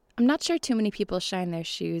I'm not sure too many people shine their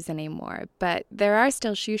shoes anymore, but there are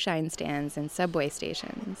still shoe shine stands in subway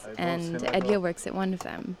stations, and Edya works at one of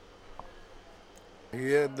them.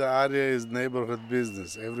 Here the area is neighborhood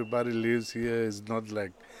business. Everybody lives here. It's not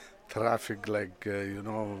like traffic, like,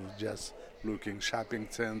 just looking shopping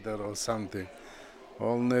center or something.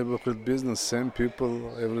 All neighborhood business, same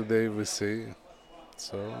people every day we see.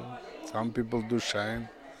 So some people do shine.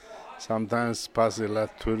 Sometimes pass a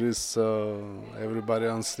lot tourists, so everybody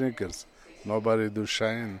on sneakers. Nobody do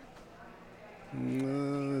shine.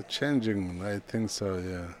 Changing, I think so,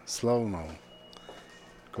 yeah. Slow now.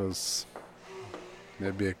 Because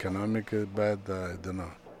maybe economic is bad, I don't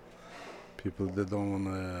know. People, they don't want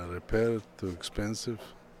to repair, too expensive.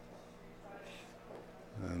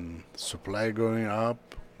 And supply going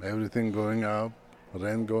up, everything going up,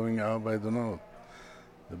 rent going up, I don't know.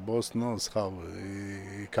 The boss knows how.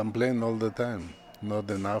 He complains all the time. Not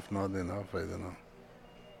enough, not enough, I don't know.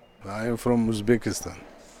 I am from Uzbekistan.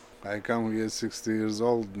 I come here 60 years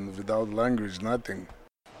old without language, nothing.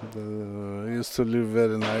 Used to live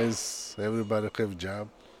very nice. Everybody have job,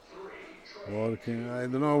 working. I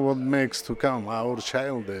don't know what makes to come. Our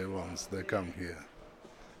child they wants they come here.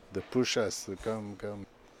 They push us to come.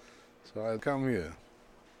 So I come here.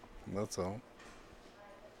 That's all.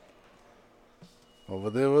 Over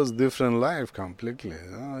there was different life completely.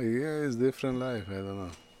 Here is different life. I don't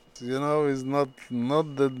know. It's not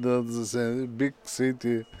the same big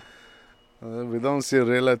city. We don't see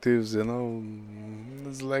relatives.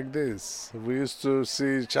 It's like this. We used to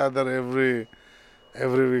see each other every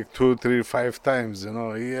week, 2, 3, 5 times.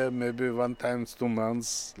 Here maybe 1 times 2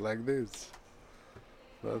 months, like this.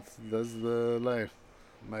 That's the life.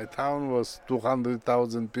 My town was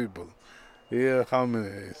 200,000 people. Here, how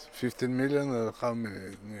many? 15 million or how many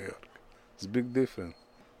in New York? It's big difference.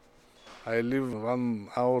 I live 1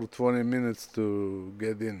 hour, 20 minutes to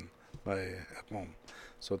get in my home.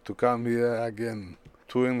 So to come here again,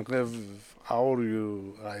 2.5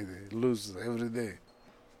 hours I lose every day.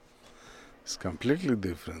 It's completely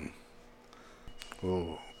different.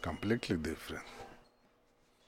 Oh, completely different.